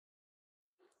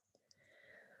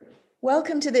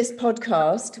Welcome to this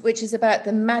podcast, which is about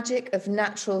the magic of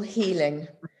natural healing.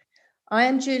 I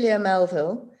am Julia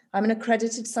Melville. I'm an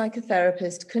accredited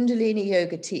psychotherapist, Kundalini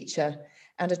yoga teacher,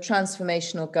 and a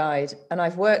transformational guide, and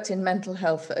I've worked in mental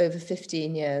health for over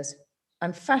 15 years.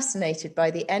 I'm fascinated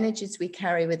by the energies we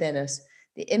carry within us,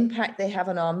 the impact they have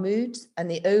on our moods,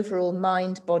 and the overall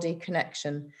mind-body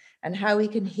connection, and how we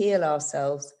can heal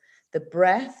ourselves, the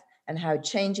breath, and how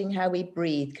changing how we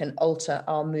breathe can alter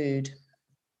our mood.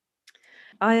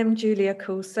 I am Julia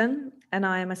Coulson, and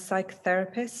I am a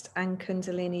psychotherapist and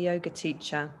Kundalini yoga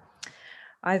teacher.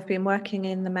 I've been working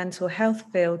in the mental health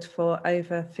field for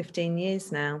over 15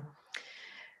 years now.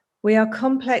 We are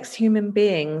complex human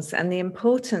beings, and the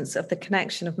importance of the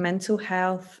connection of mental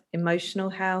health, emotional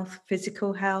health,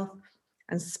 physical health,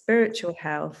 and spiritual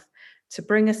health to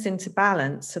bring us into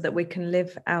balance so that we can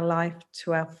live our life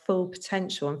to our full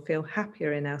potential and feel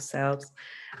happier in ourselves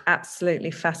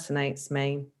absolutely fascinates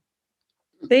me.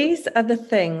 These are the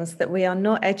things that we are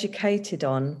not educated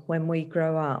on when we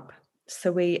grow up,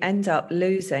 so we end up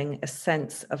losing a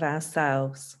sense of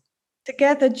ourselves.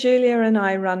 Together, Julia and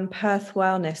I run Perth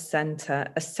Wellness Centre,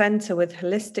 a centre with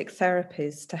holistic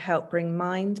therapies to help bring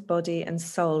mind, body and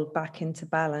soul back into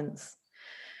balance.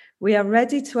 We are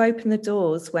ready to open the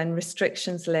doors when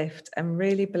restrictions lift and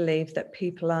really believe that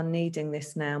people are needing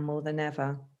this now more than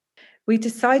ever. We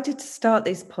decided to start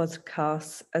these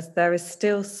podcasts as there is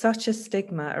still such a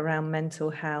stigma around mental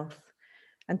health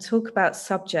and talk about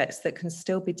subjects that can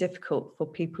still be difficult for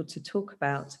people to talk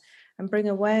about and bring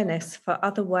awareness for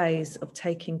other ways of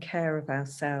taking care of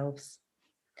ourselves.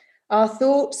 Our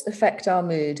thoughts affect our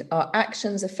mood, our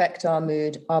actions affect our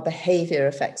mood, our behaviour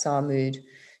affects our mood.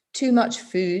 Too much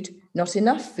food, not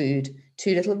enough food,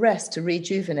 too little rest to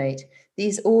rejuvenate.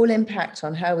 These all impact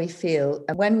on how we feel,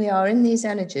 and when we are in these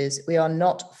energies, we are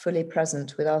not fully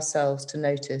present with ourselves to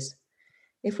notice.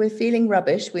 If we're feeling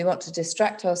rubbish, we want to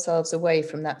distract ourselves away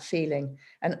from that feeling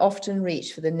and often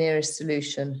reach for the nearest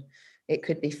solution. It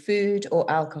could be food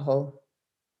or alcohol.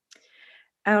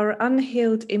 Our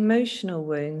unhealed emotional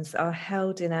wounds are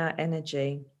held in our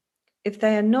energy. If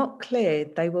they are not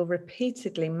cleared, they will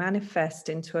repeatedly manifest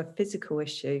into a physical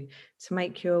issue to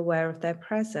make you aware of their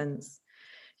presence.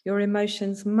 Your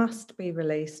emotions must be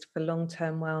released for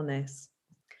long-term wellness.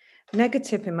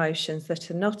 Negative emotions that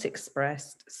are not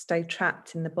expressed stay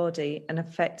trapped in the body and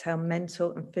affect our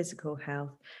mental and physical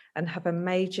health and have a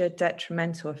major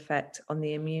detrimental effect on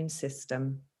the immune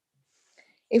system.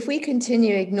 If we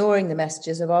continue ignoring the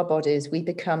messages of our bodies, we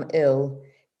become ill.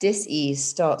 Dis-ease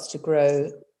starts to grow,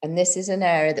 and this is an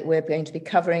area that we're going to be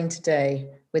covering today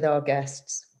with our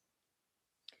guests.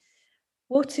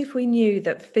 What if we knew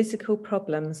that physical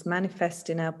problems manifest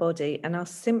in our body and are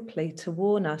simply to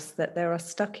warn us that there are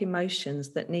stuck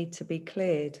emotions that need to be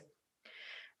cleared?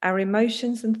 Our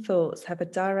emotions and thoughts have a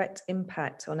direct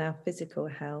impact on our physical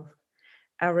health.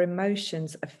 Our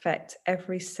emotions affect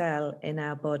every cell in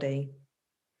our body.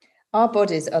 Our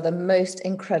bodies are the most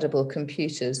incredible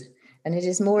computers, and it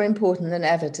is more important than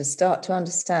ever to start to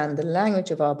understand the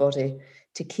language of our body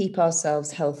to keep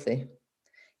ourselves healthy.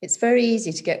 It's very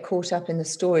easy to get caught up in the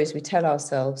stories we tell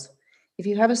ourselves. If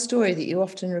you have a story that you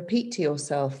often repeat to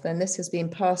yourself, then this has been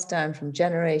passed down from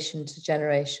generation to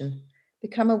generation.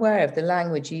 Become aware of the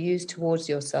language you use towards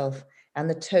yourself and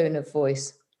the tone of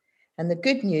voice. And the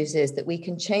good news is that we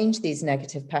can change these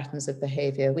negative patterns of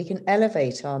behavior. We can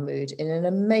elevate our mood in an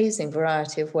amazing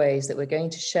variety of ways that we're going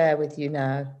to share with you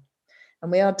now.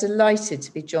 And we are delighted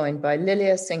to be joined by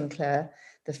Lilia Sinclair,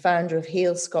 the founder of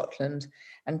Heal Scotland,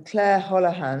 and Claire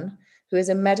Holohan, who is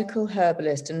a medical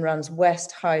herbalist and runs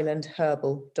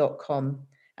westhighlandherbal.com.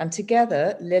 And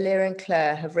together, Lilia and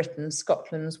Claire have written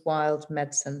Scotland's Wild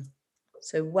Medicine.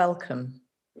 So welcome.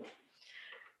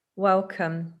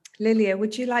 Welcome. Lilia,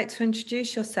 would you like to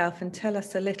introduce yourself and tell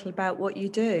us a little about what you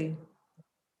do?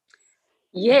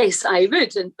 Yes, I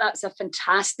would. And that's a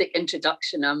fantastic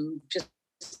introduction. I'm just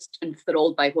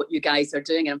enthralled by what you guys are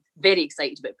doing. And I'm very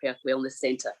excited about Perth Wellness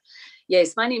Centre.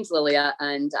 Yes, my name's Lilia,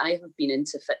 and I have been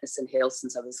into fitness and health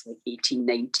since I was like 18,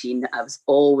 19. I was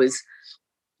always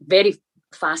very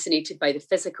fascinated by the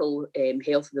physical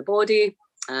health of the body,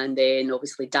 and then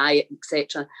obviously diet,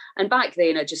 etc. And back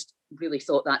then I just really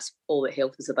thought that's all that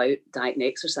health was about, diet and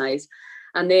exercise.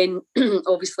 And then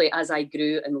obviously as I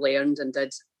grew and learned and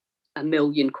did a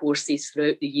million courses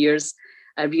throughout the years,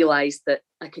 I realised that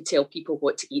I could tell people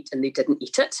what to eat and they didn't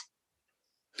eat it.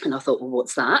 And I thought, well,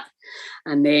 what's that?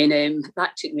 And then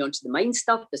that took me onto the mind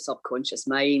stuff, the subconscious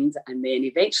mind, and then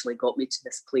eventually got me to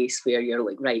this place where you're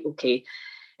like, right, okay,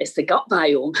 it's the gut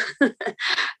biome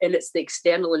and it's the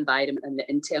external environment and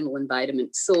the internal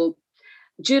environment. So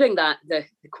during the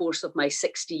course of my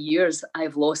 60 years,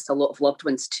 I've lost a lot of loved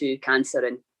ones to cancer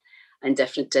and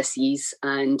different disease.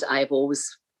 And I've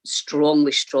always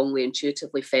strongly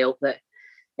intuitively felt that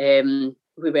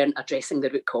we weren't addressing the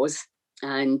root cause.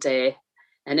 And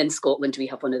in Scotland, we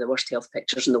have one of the worst health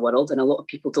pictures in the world. And a lot of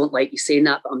people don't like you saying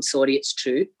that, but I'm sorry, it's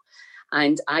true.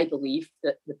 And I believe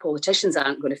that the politicians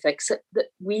aren't going to fix it, that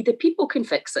we, the people, can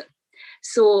fix it.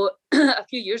 So a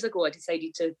few years ago, I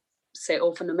decided to set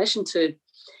off on a mission to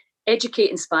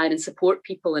educate, inspire and support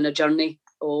people in a journey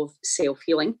of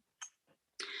self-healing.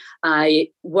 I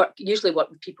usually work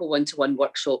with people one-to-one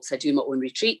workshops. I do my own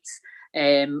retreats.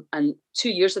 And 2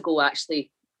 years ago,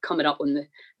 actually, coming up on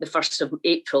the 1st of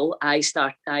April, I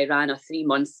ran a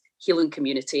 3-month healing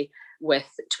community with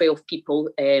 12 people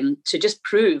to just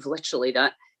prove literally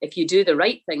that if you do the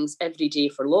right things every day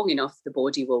for long enough, the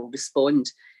body will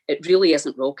respond. It really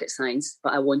isn't rocket science,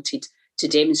 but I wanted to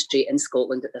demonstrate in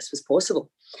Scotland that this was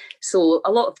possible. So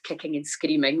a lot of kicking and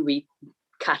screaming. We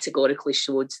categorically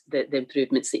showed the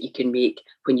improvements that you can make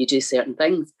when you do certain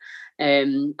things.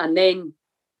 And then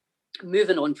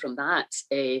moving on from that,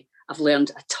 I've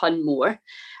learned a ton more.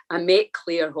 I met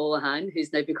Claire Holohan,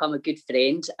 who's now become a good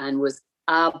friend, and was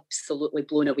absolutely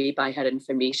blown away by her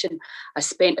information. I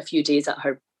spent a few days at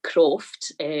her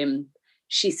croft.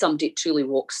 She's somebody that truly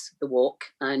walks the walk,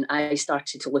 and I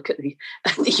started to look at the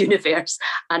universe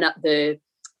and at the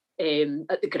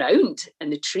ground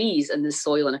and the trees and the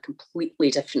soil in a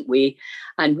completely different way.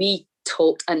 And we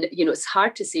talked, and it's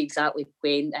hard to say exactly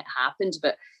when it happened,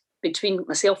 but between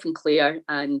myself and Claire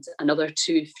and another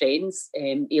 2 friends,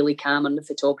 Ailey Cameron, the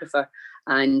photographer,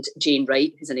 and Jane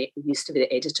Wright, who used to be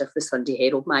the editor of the Sunday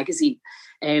Herald magazine,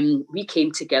 we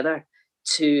came together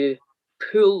to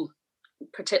pool,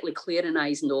 particularly Claire and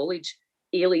I's knowledge,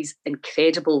 Ailey's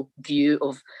incredible view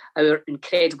of our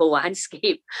incredible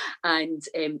landscape, and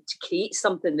to create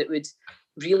something that would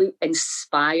really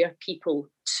inspire people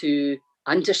to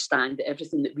understand that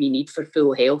everything that we need for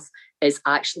full health is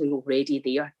actually already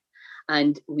there.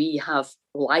 And we have,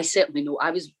 well, I certainly know,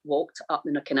 I was walked up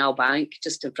in a canal bank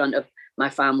just in front of my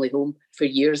family home for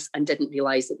years and didn't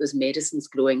realise that there's medicines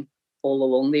growing all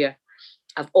along there.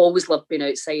 I've always loved being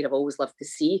outside. I've always loved the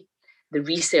sea. The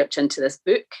research into this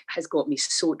book has got me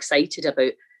so excited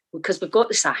about, because we've got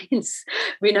the science.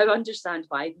 We now understand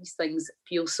why these things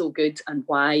feel so good and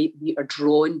why we are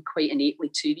drawn quite innately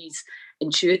to these,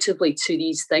 intuitively to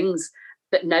these things.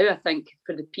 But now I think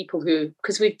for the people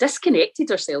because we've disconnected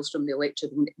ourselves from the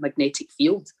electromagnetic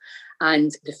field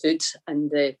and the food and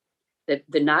the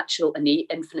natural, innate,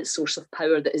 infinite source of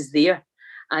power that is there.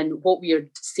 And what we are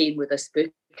saying with this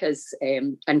book is,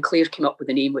 and Claire came up with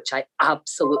a name which I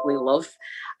absolutely love.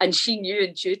 And she knew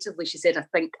intuitively, she said, I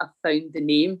think I found the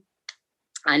name.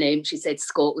 And she said,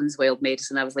 Scotland's Wild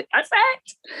Medicine. I was like, that's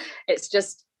it. It's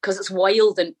just because it's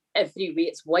wild in every way.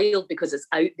 It's wild because it's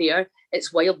out there.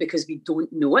 It's wild because we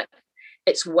don't know it.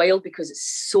 It's wild because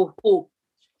it's so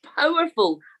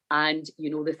powerful. And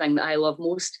the thing that I love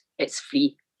most, it's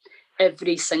free.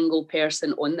 Every single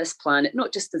person on this planet,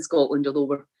 not just in Scotland, although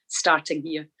we're starting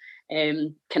here,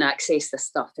 can access this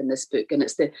stuff in this book. And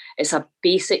it's a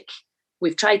basic,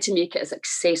 we've tried to make it as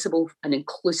accessible and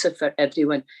inclusive for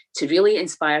everyone to really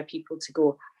inspire people to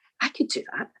go, I could do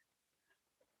that.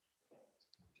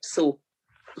 So.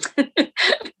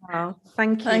 Wow,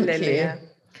 thank you, Lilia.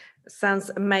 Sounds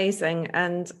amazing.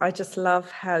 And I just love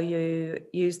how you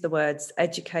use the words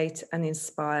educate and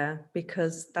inspire,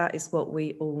 because that is what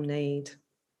we all need.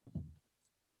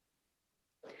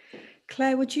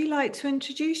 Claire, would you like to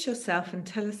introduce yourself and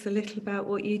tell us a little about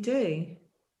what you do?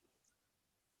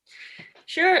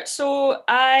 Sure. So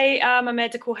I am a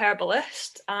medical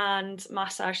herbalist and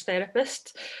massage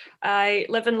therapist. I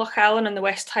live in Loch Allen in the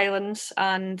West Highlands,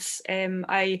 and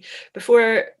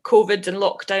before COVID and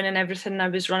lockdown and everything, I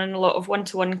was running a lot of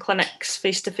one-to-one clinics,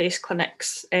 face-to-face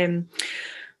clinics,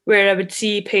 where I would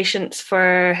see patients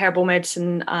for herbal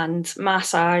medicine and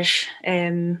massage.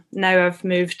 Now I've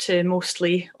moved to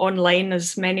mostly online,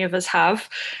 as many of us have,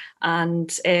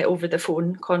 and over the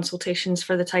phone consultations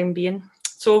for the time being.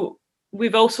 So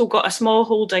we've also got a small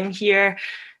holding here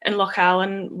in Loch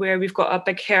Allen where we've got a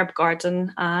big herb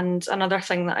garden. And another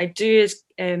thing that I do is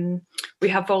we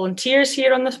have volunteers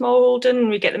here on the small holding.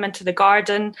 We get them into the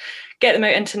garden, get them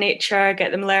out into nature,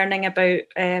 get them learning about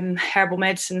herbal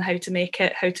medicine, how to make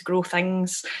it, how to grow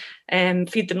things,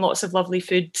 feed them lots of lovely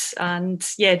food, and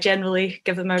generally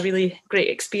give them a really great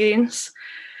experience.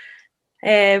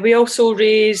 We also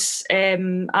raise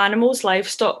animals,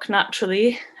 livestock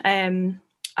naturally, and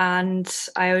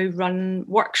I run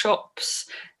workshops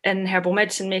in herbal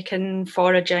medicine making,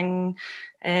 foraging,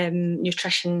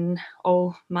 nutrition,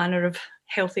 all manner of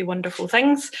healthy, wonderful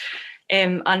things.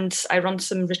 And I run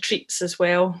some retreats as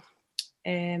well.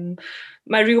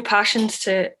 My real passion is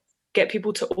to get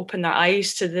people to open their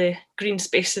eyes to the green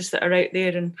spaces that are out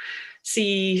there and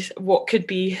see what could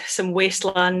be some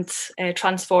wasteland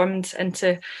transformed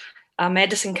into a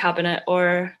medicine cabinet,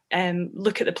 or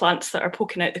look at the plants that are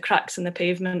poking out the cracks in the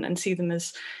pavement and see them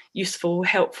as useful,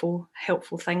 helpful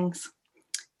things.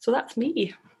 So that's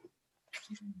me.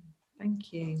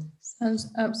 Thank you.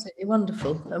 Sounds absolutely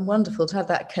wonderful, and wonderful to have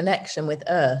that connection with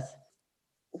Earth.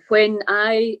 When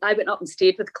I went up and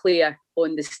stayed with Claire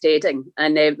on the steading,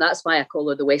 and that's why I call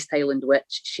her the West Highland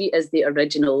Witch. She is the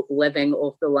original living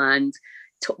off the land,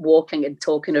 walking and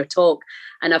talking her talk.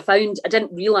 And I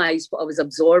didn't realise what I was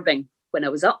absorbing when I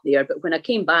was up there, but when I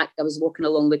came back, I was walking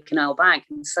along the canal bank,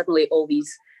 and suddenly all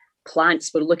these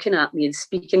plants were looking at me and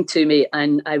speaking to me,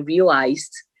 and I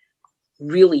realised,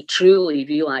 really truly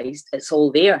realised, it's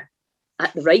all there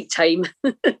at the right time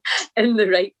in the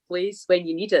right place when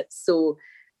you need it. So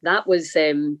that was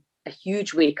a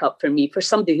huge wake up for me. For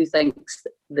somebody who thinks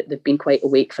that they've been quite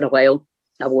awake for a while,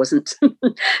 I wasn't.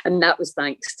 And that was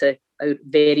thanks to our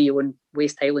very own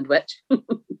West Highland Witch.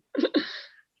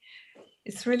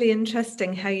 It's really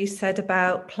interesting how you said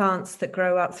about plants that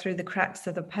grow up through the cracks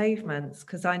of the pavements,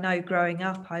 because I know growing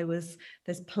up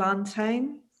there's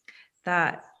plantain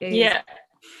that is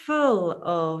full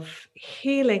of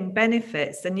healing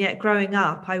benefits, and yet growing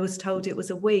up I was told it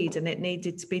was a weed and it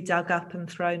needed to be dug up and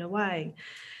thrown away.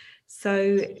 So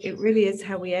it really is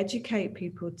how we educate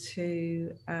people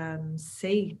to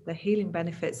see the healing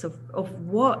benefits of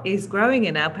what is growing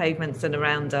in our pavements and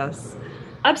around us.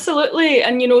 Absolutely.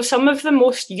 And, some of the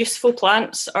most useful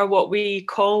plants are what we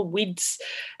call weeds.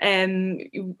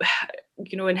 In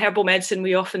herbal medicine,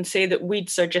 we often say that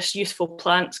weeds are just useful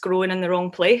plants growing in the wrong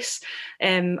place.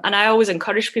 And I always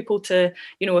encourage people to,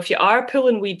 if you are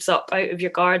pulling weeds up out of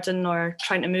your garden or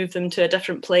trying to move them to a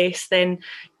different place, then,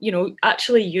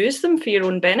 actually use them for your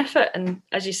own benefit. And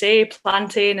as you say,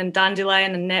 plantain and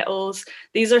dandelion and nettles,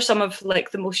 these are some of the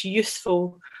most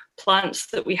useful plants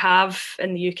that we have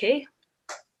in the UK.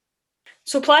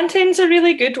 So plantain's a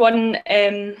really good one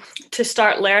to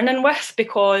start learning with,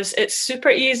 because it's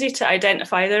super easy to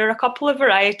identify. There are a couple of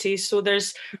varieties. So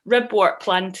there's ribwort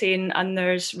plantain and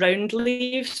there's round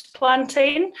leaves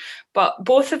plantain, but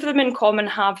both of them in common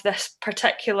have this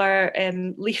particular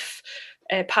leaf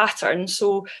pattern.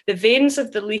 So the veins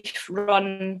of the leaf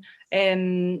run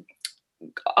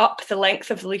up the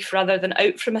length of the leaf rather than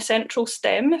out from a central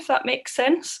stem, if that makes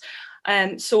sense.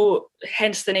 So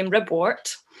hence the name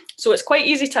ribwort. So it's quite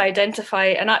easy to identify,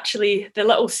 and actually the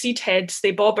little seed heads,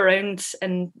 they bob around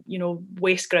in,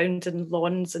 waste ground and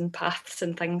lawns and paths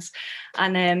and things.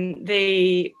 And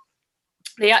they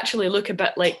actually look a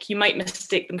bit like, you might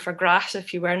mistake them for grass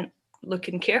if you weren't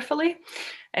looking carefully.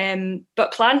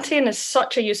 But plantain is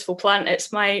such a useful plant.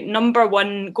 It's my number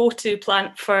one go-to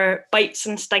plant for bites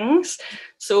and stings.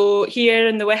 So here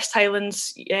in the West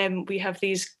Highlands, we have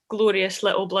these glorious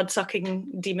little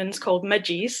blood-sucking demons called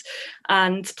midges,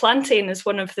 and plantain is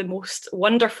one of the most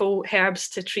wonderful herbs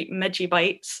to treat midgie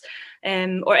bites,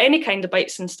 or any kind of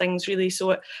bites and stings really.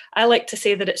 So I like to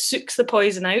say that it soaks the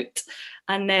poison out,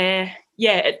 and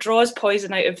it draws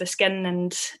poison out of the skin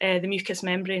and the mucous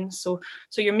membranes. So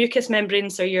your mucous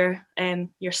membranes are your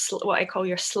what I call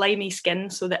your slimy skin.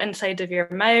 So the inside of your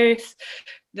mouth,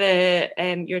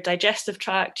 your digestive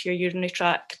tract, your urinary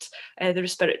tract, the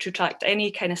respiratory tract,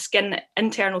 any kind of skin,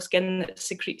 internal skin that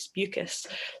secretes mucus.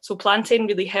 So plantain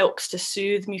really helps to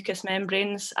soothe mucous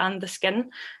membranes and the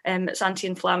skin. It's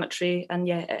anti-inflammatory, and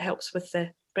it helps with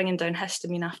the bringing down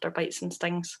histamine after bites and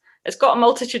stings. It's got a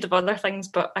multitude of other things,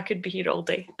 but I could be here all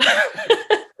day.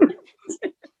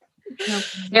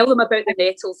 Tell them about the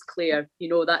nettles, Claire.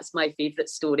 That's my favourite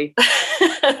story.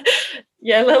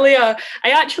 Yeah, Lilia.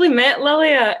 I actually met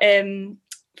Lilia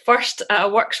first at a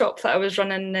workshop that I was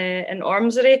running in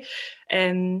Ormsbury.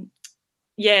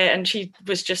 And she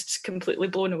was just completely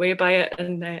blown away by it,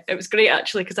 and it was great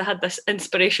actually, because I had this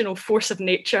inspirational force of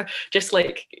nature just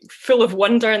full of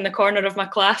wonder in the corner of my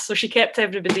class. So she kept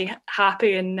everybody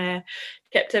happy and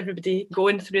kept everybody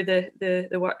going through the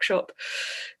workshop.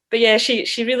 But yeah, she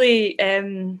really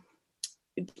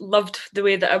loved the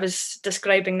way that I was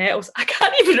describing nettles. I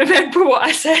can't even remember what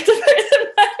I said about them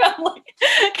now.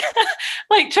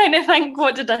 I'm trying to think,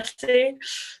 what did I say?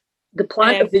 The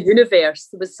plant of the universe.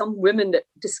 There was some woman that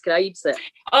describes it.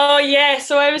 Oh yeah,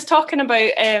 so I was talking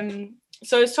about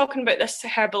So I was talking about this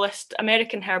herbalist,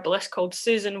 American herbalist called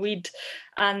Susan Weed,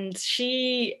 and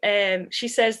she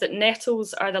says that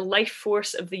nettles are the life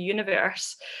force of the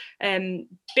universe,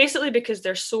 basically because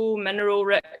they're so mineral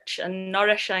rich and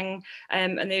nourishing,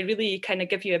 and they really kind of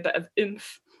give you a bit of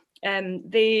oomph.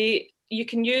 You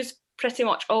can use pretty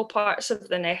much all parts of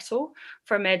the nettle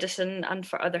for medicine and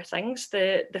for other things.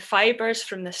 The fibres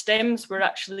from the stems were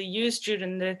actually used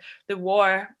during the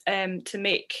war to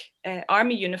make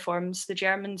army uniforms. The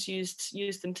Germans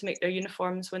used them to make their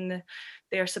uniforms when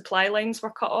their supply lines were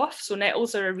cut off. So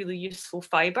nettles are a really useful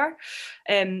fibre.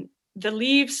 The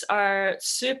leaves are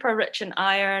super rich in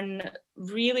iron,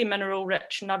 really mineral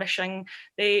rich, nourishing.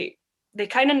 They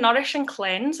kind of nourish and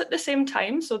cleanse at the same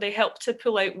time. So they help to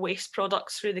pull out waste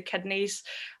products through the kidneys,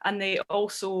 and they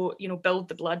also, build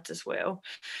the blood as well.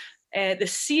 The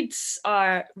seeds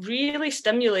are really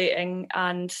stimulating,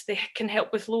 and they can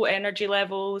help with low energy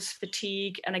levels,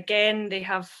 fatigue, and again, they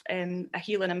have a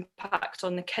healing impact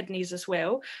on the kidneys as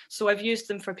well. So I've used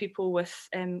them for people with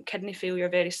kidney failure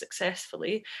very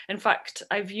successfully. In fact,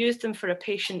 I've used them for a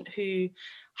patient who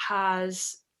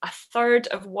has a third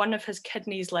of one of his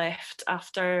kidneys left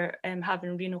after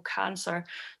having renal cancer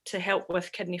to help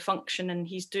with kidney function, and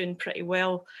he's doing pretty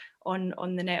well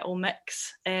on the nettle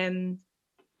mix. And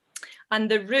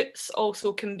the roots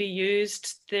also can be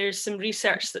used. There's some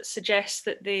research that suggests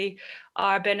that they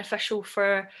are beneficial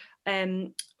for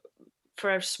a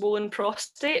swollen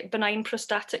prostate, benign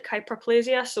prostatic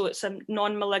hyperplasia. So it's a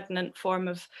non-malignant form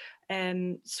of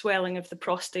swelling of the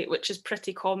prostate, which is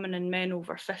pretty common in men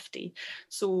over 50.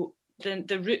 So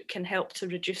the root can help to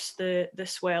reduce the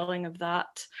swelling of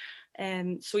that.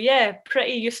 So yeah,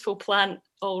 pretty useful plant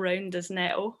all round as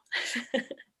nettle.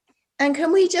 And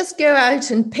can we just go out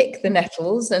and pick the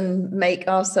nettles and make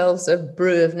ourselves a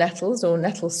brew of nettles or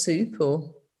nettle soup?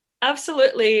 Or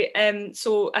Absolutely.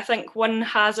 So I think one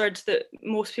hazard that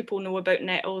most people know about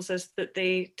nettles is that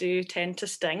they do tend to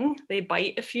sting. They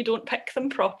bite if you don't pick them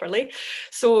properly.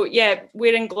 So yeah,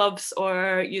 wearing gloves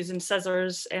or using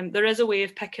scissors. There is a way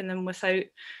of picking them without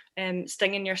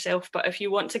stinging yourself, but if you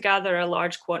want to gather a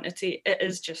large quantity, it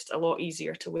is just a lot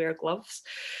easier to wear gloves.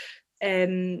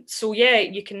 So yeah,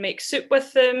 you can make soup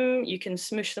with them, you can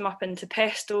smoosh them up into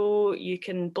pesto, you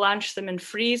can blanch them and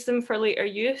freeze them for later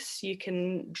use, you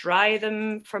can dry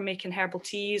them for making herbal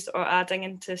teas or adding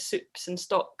into soups and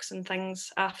stocks and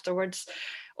things afterwards,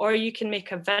 or you can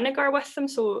make a vinegar with them,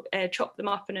 so chop them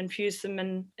up and infuse them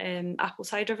in apple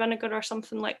cider vinegar or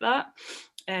something like that.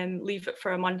 Leave it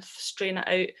for a month, strain it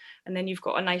out, and then you've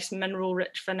got a nice mineral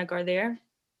rich vinegar there.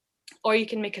 Or you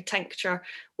can make a tincture,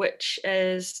 which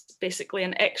is basically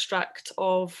an extract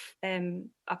of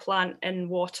a plant in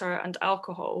water and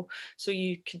alcohol. So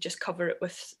you could just cover it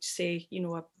with, say,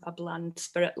 a bland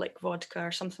spirit like vodka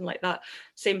or something like that.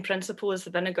 Same principle as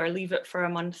the vinegar, leave it for a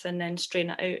month and then strain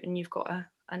it out, and you've got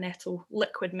a nettle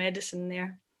liquid medicine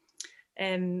there.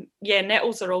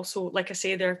 Nettles are also, like I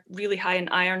say, they're really high in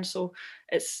iron, so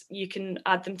you can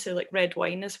add them to like red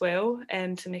wine as well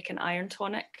to make an iron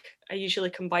tonic. I usually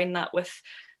combine that with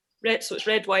it's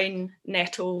red wine,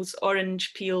 nettles,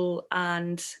 orange peel,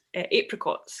 and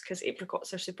apricots, because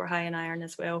apricots are super high in iron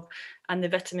as well, and the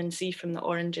vitamin C from the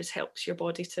oranges helps your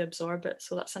body to absorb it.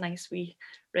 So that's a nice wee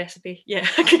recipe. Yeah,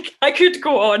 I could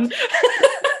go on.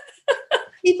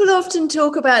 People often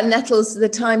talk about nettles, the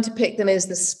time to pick them is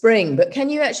the spring, but can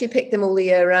you actually pick them all the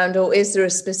year round, or is there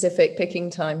a specific picking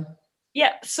time?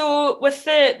 Yeah, so with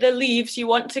the leaves, you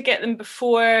want to get them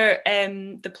before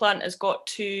the plant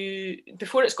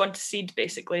before it's gone to seed,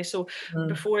 basically. So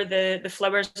before the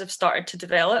flowers have started to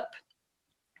develop.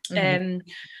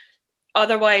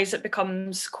 Otherwise, it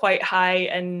becomes quite high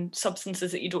in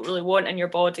substances that you don't really want in your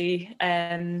body.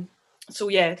 So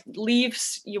yeah,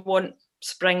 leaves you want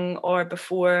spring or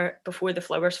before the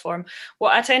flowers form.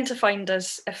 What I tend to find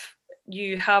is if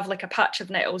you have like a patch of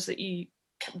nettles that you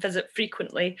visit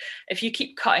frequently, if you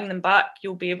keep cutting them back,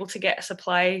 you'll be able to get a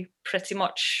supply pretty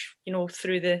much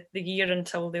through the year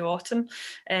until the autumn.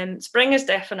 Spring is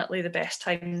definitely the best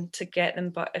time to get them,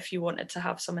 but if you wanted to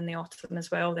have some in the autumn as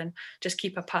well, then just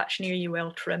keep a patch near you well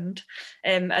trimmed.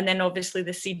 And then obviously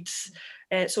the seeds.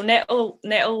 So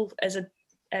nettle is a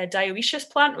dioecious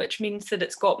plant, which means that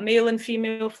it's got male and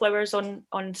female flowers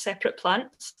on separate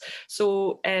plants.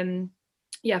 So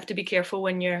you have to be careful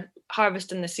when you're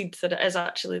harvesting the seeds that it is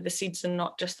actually the seeds and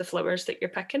not just the flowers that you're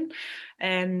picking.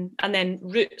 And then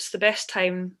roots, the best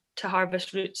time to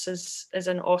harvest roots is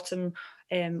in autumn,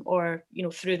 or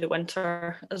through the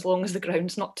winter, as long as the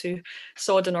ground's not too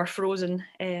sodden or frozen,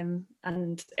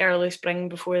 and early spring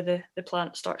before the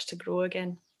plant starts to grow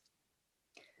again.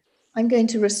 I'm going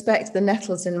to respect the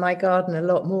nettles in my garden a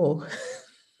lot more.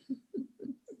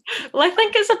 Well, I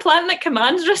think it's a plant that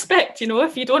commands respect.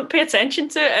 If you don't pay attention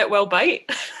to it, it will bite.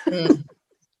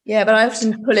 Yeah, but I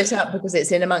often pull it up because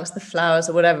it's in amongst the flowers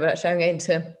or whatever. Actually, I'm going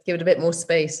to give it a bit more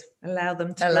space. Allow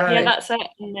them to grow. Yeah, that's it.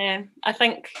 And I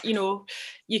think, you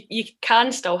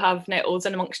can still have nettles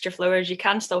in amongst your flowers. You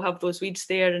can still have those weeds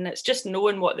there. And it's just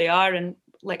knowing what they are and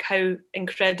like how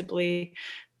incredibly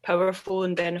powerful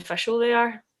and beneficial they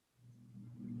are.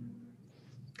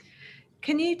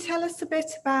 Can you tell us a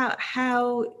bit about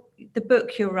how the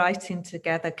book you're writing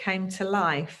together came to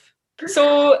life?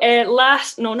 So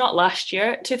not last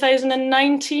year,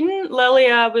 2019,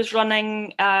 Lilia was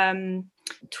running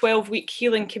 12-week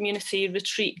healing community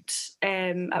retreat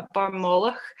at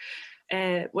Barmolach,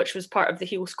 which was part of the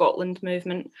Heal Scotland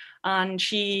movement. And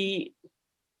she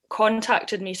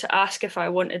contacted me to ask if I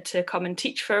wanted to come and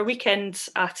teach for a weekend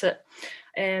at it.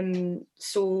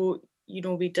 So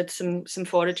we did some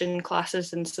foraging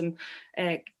classes and some,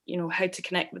 how to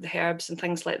connect with the herbs and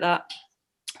things like that.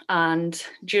 And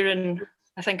during,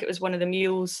 I think it was one of the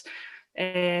meals,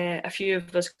 a few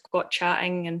of us got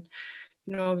chatting and,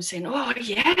 I was saying, oh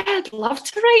yeah, I'd love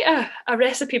to write a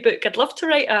recipe book. I'd love to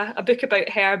write a book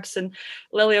about herbs. And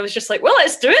Lilia was just like, well,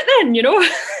 let's do it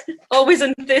then, always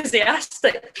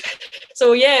enthusiastic.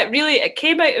 So yeah, it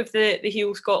came out of the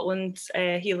Heal Scotland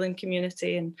healing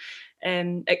community,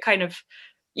 and it kind of,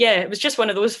 it was just one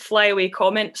of those flyaway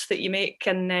comments that you make,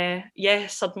 and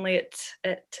suddenly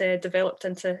it developed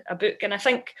into a book. And I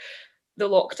think the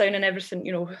lockdown and everything,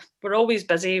 we're always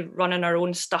busy running our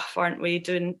own stuff, aren't we?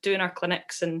 Doing our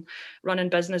clinics and running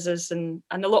businesses, and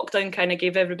the lockdown kind of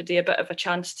gave everybody a bit of a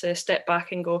chance to step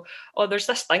back and go, oh, there's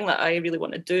this thing that I really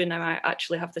want to do, and now I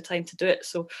actually have the time to do it.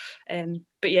 So,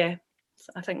 but yeah,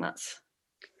 I think that's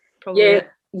probably it.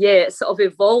 Yeah, it sort of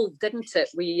evolved, didn't it?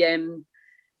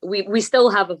 We still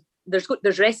have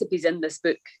there's recipes in this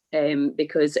book,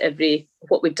 because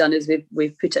what we've done is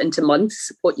we've put it into months,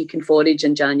 what you can forage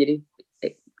in January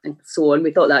and so on.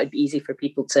 We thought that would be easy for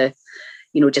people to,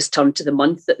 just turn to the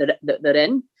month that they're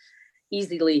in,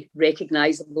 easily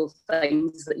recognisable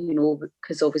things that,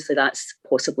 because obviously that's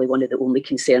possibly one of the only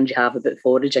concerns you have about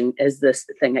foraging. Is this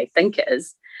the thing I think it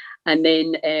is? And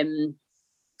then,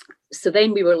 so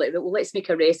then we were like, well, let's make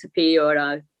a recipe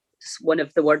or one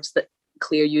of the words that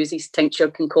Claire uses, tincture,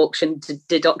 concoction,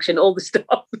 deduction, all the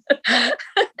stuff,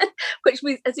 which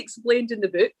is explained in the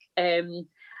book.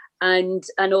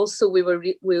 And also we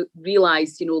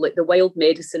realised, like the wild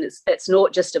medicine, it's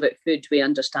not just about food. We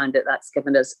understand that that's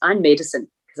given us, and medicine,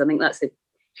 because I think that's a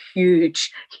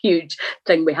huge, huge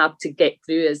thing we have to get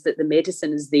through, is that the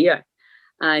medicine is there.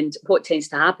 And what tends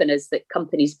to happen is that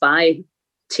companies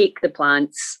take the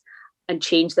plants and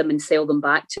change them and sell them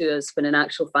back to us, when in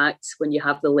actual fact, when you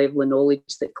have the level of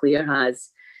knowledge that Claire has,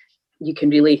 you can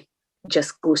really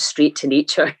just go straight to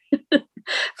nature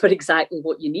for exactly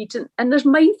what you need. And there's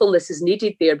mindfulness is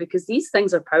needed there, because these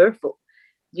things are powerful.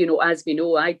 As we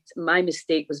know, my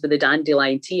mistake was with the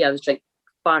dandelion tea. I was drinking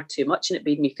far too much and it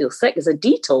made me feel sick as a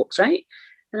detox, right?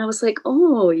 And I was like,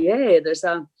 oh yeah, there's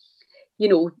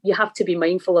you have to be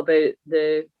mindful about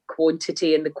the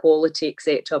quantity and the quality,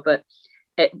 etc. But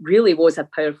it really was a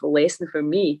powerful lesson for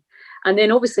me. And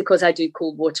then obviously, because I do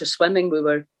cold water swimming,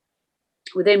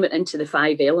 we then went into the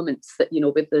 5 elements that,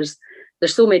 but there's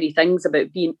so many things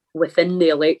about being within the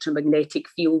electromagnetic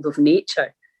field of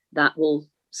nature that will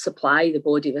supply the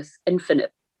body with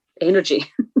infinite energy.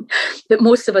 But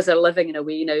most of us are living in a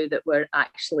way now that we're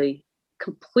actually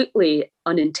completely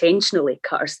unintentionally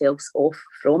cut ourselves off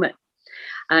from it.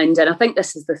 And I think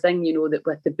this is the thing, that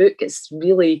with the book, it's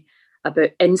really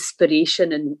about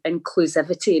inspiration and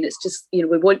inclusivity. And it's just, we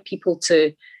want people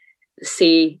to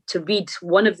read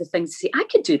one of the things, to say, I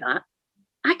could do that.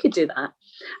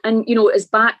 And, it's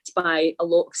backed by a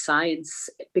lot of science,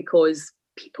 because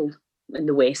people in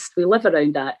the West, we live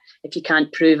around that. If you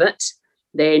can't prove it,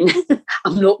 then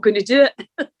I'm not going to do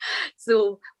it.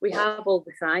 So we have all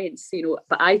the science,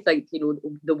 but I think,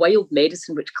 the wild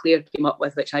medicine, which Claire came up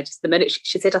with, which the minute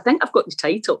she said, I think I've got the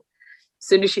title. As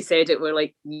soon as she said it, we're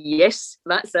like, yes,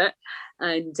 that's it.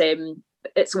 And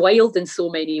it's wild in so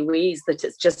many ways that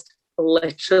it's just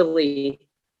literally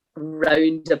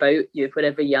round about you,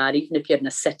 wherever you are. Even if you're in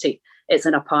a city, it's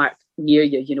in a park near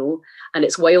you, and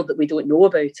it's wild that we don't know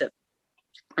about it.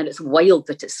 And it's wild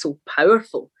that it's so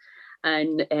powerful.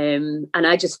 And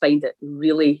I just find it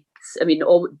really,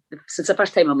 since the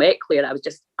first time I met Claire, I was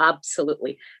just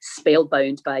absolutely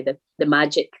spellbound by the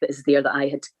magic that is there that I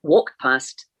had walked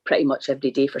past pretty much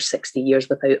every day for 60 years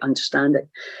without understanding.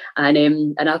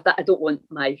 And I don't want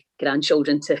my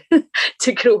grandchildren to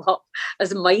to grow up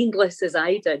as mindless as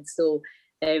I did. So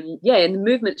and the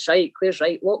movement's right, Claire's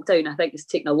right. Lockdown, I think, has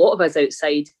taken a lot of us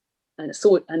outside. And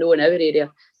so I know in our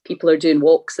area, people are doing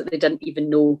walks that they didn't even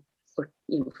know were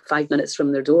 5 minutes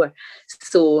from their door.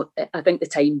 So I think the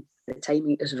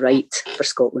timing is right for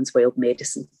Scotland's wild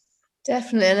medicine.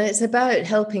 Definitely. And it's about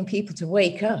helping people to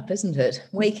wake up, isn't it?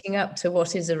 Waking up to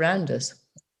what is around us,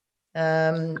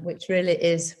 which really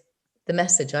is the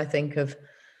message, I think, of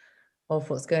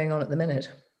what's going on at the minute.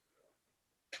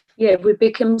 Yeah, we've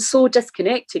become so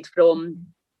disconnected from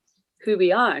who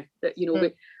we are that,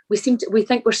 we think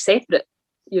we're separate,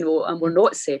 and we're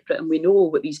not separate, and we know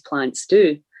what these plants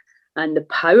do and the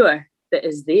power that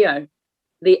is there.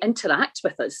 They interact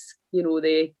with us,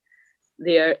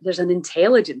 there's an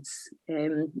intelligence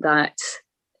that,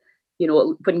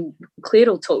 when Claire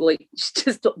will talk, like she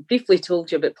just briefly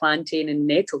told you about plantain and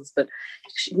nettles, but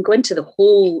she can go into the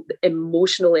whole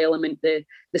emotional element, the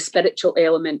spiritual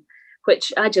element,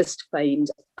 which I just find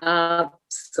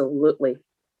absolutely,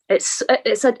 it's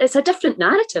a different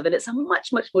narrative, and it's a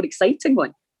much, much more exciting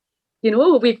one.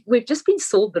 We've just been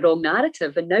sold the wrong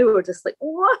narrative, and now we're just like,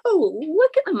 wow,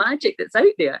 look at the magic that's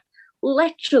out there,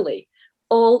 literally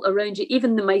all around you,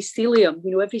 even the mycelium.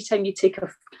 Every time you take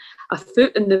a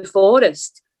foot in the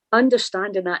forest,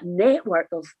 understanding that network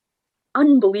of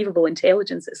unbelievable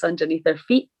intelligence that's underneath our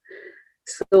feet.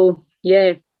 So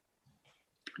yeah,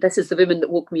 this is the woman that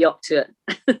woke me up to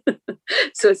it.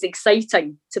 So it's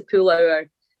exciting to pull our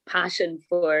passion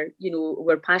for,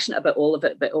 we're passionate about all of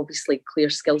it, but obviously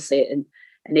Claire's skill set and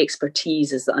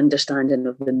expertise is the understanding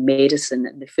of the medicine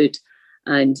and the food.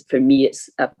 And for me, it's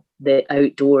the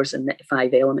outdoors and the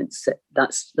 5 elements.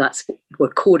 That's we're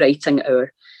co-writing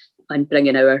and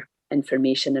bringing our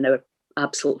information and our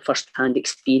absolute first-hand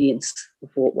experience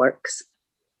of what works.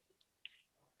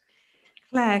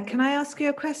 Claire, can I ask you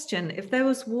a question? If there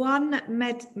was one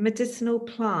medicinal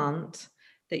plant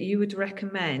that you would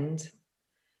recommend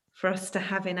for us to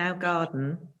have in our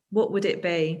garden, what would it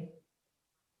be?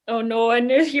 Oh no, I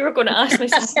knew you were going to ask me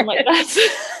something like that.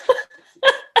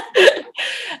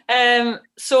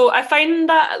 So I find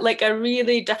that like a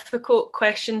really difficult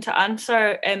question to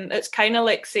answer. It's kind of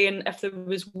like saying if there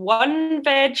was one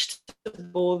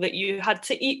vegetable that you had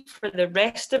to eat for the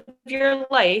rest of your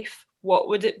life, what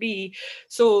would it be?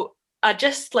 So I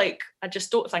just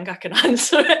don't think I can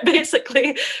answer it,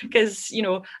 basically, because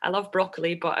I love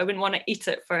broccoli, but I wouldn't want to eat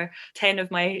it for 10 of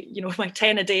my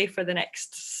 10 a day for the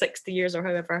next 60 years or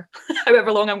however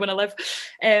long I'm going to live.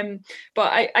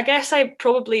 But I guess I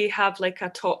probably have like a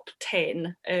top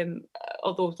 10,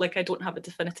 although like I don't have a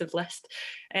definitive list.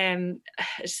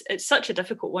 It's such a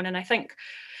difficult one, and I think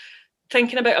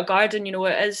thinking about a garden,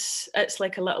 it's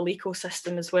like a little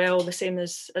ecosystem as well, the same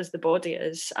as the body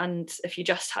is. And if you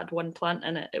just had one plant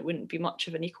in it, it wouldn't be much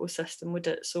of an ecosystem, would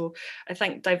it? So I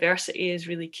think diversity is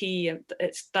really key. And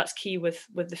that's key with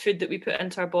the food that we put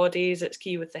into our bodies. It's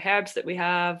key with the herbs that we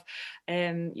have.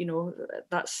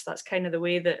 That's kind of the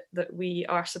way that we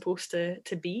are supposed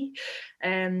to be.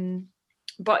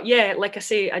 But yeah, like I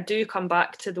say, I do come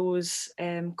back to those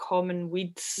common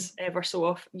weeds every so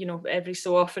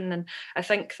often. And I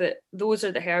think that those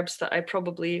are the herbs that I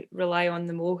probably rely on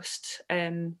the most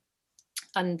and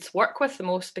work with the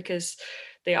most, because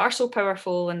they are so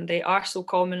powerful and they are so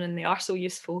common and they are so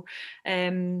useful.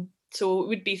 So it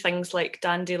would be things like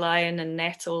dandelion and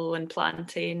nettle and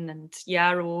plantain and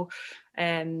yarrow,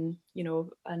 and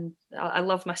I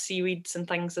love my seaweeds and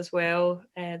things as well,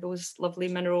 those lovely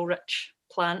mineral rich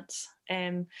plants.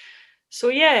 So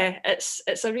yeah,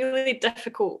 it's a really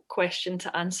difficult question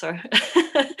to answer.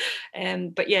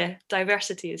 But yeah,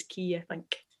 diversity is key, I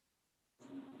think.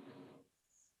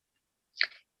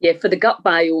 Yeah, for the gut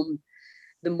biome,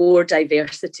 the more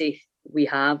diversity we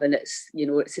have, and it's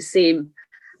the same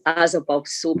as above,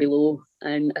 so below.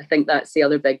 And I think that's the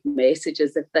other big message,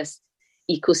 is if this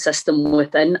ecosystem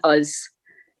within us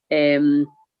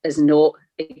is not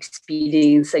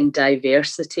experiencing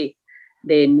diversity,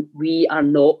 then we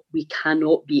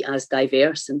cannot be as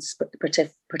diverse, and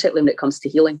particularly when it comes to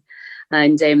healing.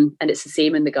 And it's the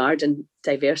same in the garden.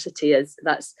 Diversity it's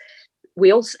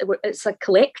a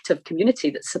collective community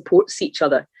that supports each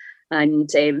other and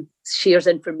shares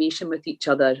information with each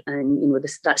other, and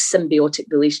that symbiotic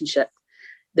relationship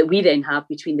that we then have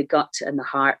between the gut and the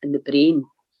heart and the brain,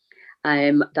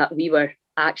 that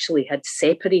we had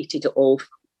separated it all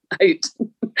out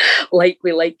like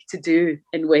we like to do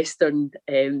in Western.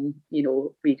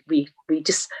 We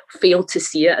just fail to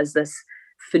see it as this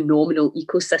phenomenal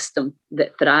ecosystem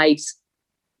that thrives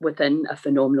within a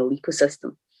phenomenal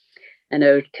ecosystem. and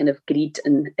our kind of greed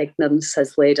and ignorance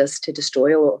has led us to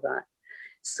destroy a lot of that.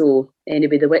 So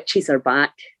anyway, the witches are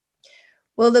back.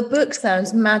 Well, the book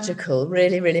sounds magical,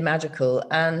 really, really magical.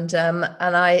 And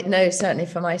I know certainly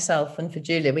for myself and for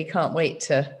Julia, we can't wait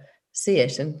to see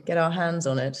it and get our hands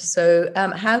on it. So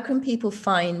how can people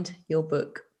find your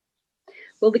book?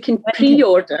 Well, they can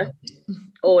pre-order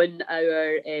on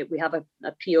our, we have a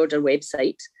pre-order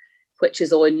website, which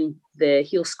is on the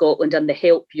Heal Scotland and the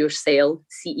Help Yourself,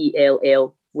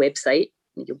 CELL website.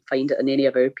 You'll find it on any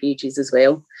of our pages as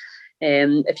well.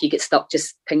 If you get stuck,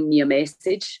 just ping me a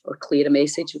message or Claire a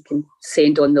message. We can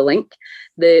send on the link.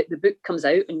 The book comes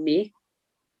out in May,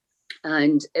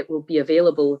 and it will be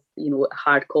available,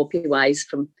 hard copy wise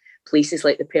from places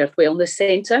like the Perth Wellness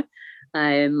Centre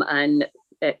and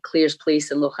at Claire's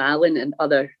Place in Lochalan and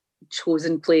other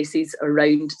chosen places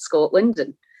around Scotland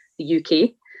and the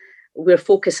UK. We're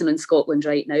focusing on Scotland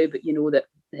right now, but you know that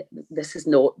this is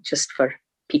not just for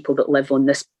people that live on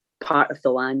this part of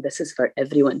the land. This is for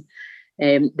everyone.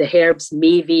 The herbs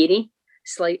may vary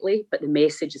slightly, but the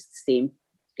message is the same,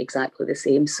 exactly the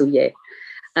same. So yeah,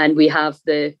 and we have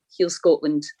the Heal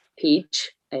Scotland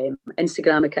page,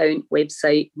 Instagram account,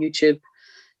 website, YouTube,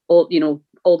 all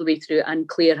the way through. And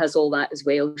Claire has all that as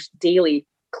well. Daily,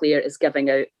 Claire is giving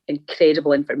out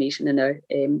incredible information in our.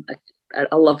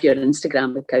 I love your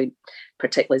Instagram account,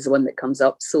 particularly as the one that comes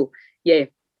up. So yeah.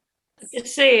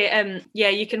 Just say,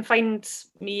 you can find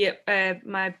me.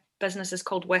 My business is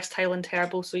called West Highland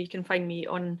Herbal, so you can find me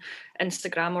on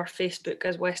Instagram or Facebook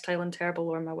as West Highland Herbal,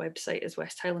 or my website is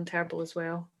West Highland Herbal as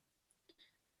well.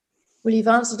 Well, you've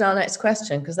answered our next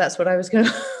question, because that's what I was going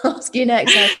to ask you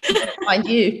next. How to find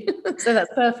you? So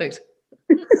that's perfect.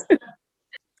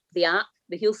 The app,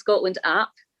 the Heal Scotland app.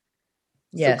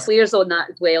 Yes. So Claire's on that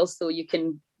as well, so you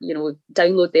can,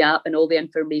 download the app and all the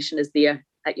information is there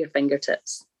at your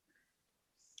fingertips.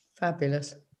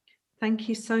 Fabulous. Thank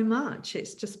you so much.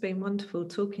 It's just been wonderful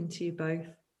talking to you both.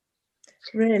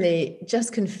 Really,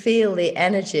 just can feel the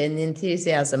energy and the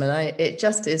enthusiasm, and it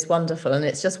just is wonderful. And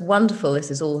it's just wonderful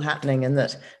this is all happening, and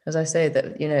that, as I say,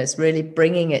 that it's really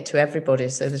bringing it to everybody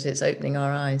so that it's opening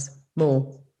our eyes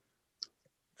more.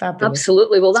 Fabulous.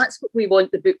 Absolutely. Well, that's what we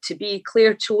want the book to be.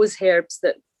 Claire chose herbs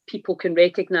that people can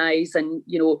recognise, and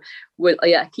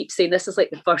I keep saying this is like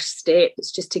the first step.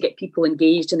 It's just to get people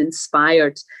engaged and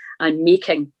inspired and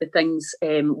making the things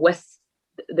with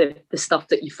the stuff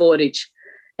that you forage,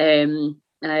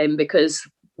 because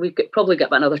we've probably got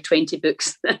about another 20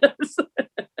 books. But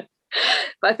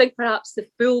I think perhaps the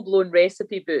full-blown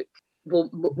recipe book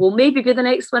will maybe be the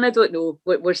next one. I don't know.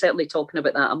 We're certainly talking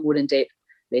about that, a more in-depth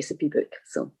recipe book.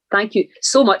 So thank you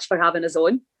so much for having us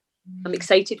on. I'm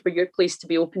excited for your place to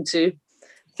be open too.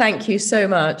 Thank you so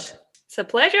much. It's a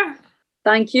pleasure.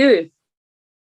 Thank you.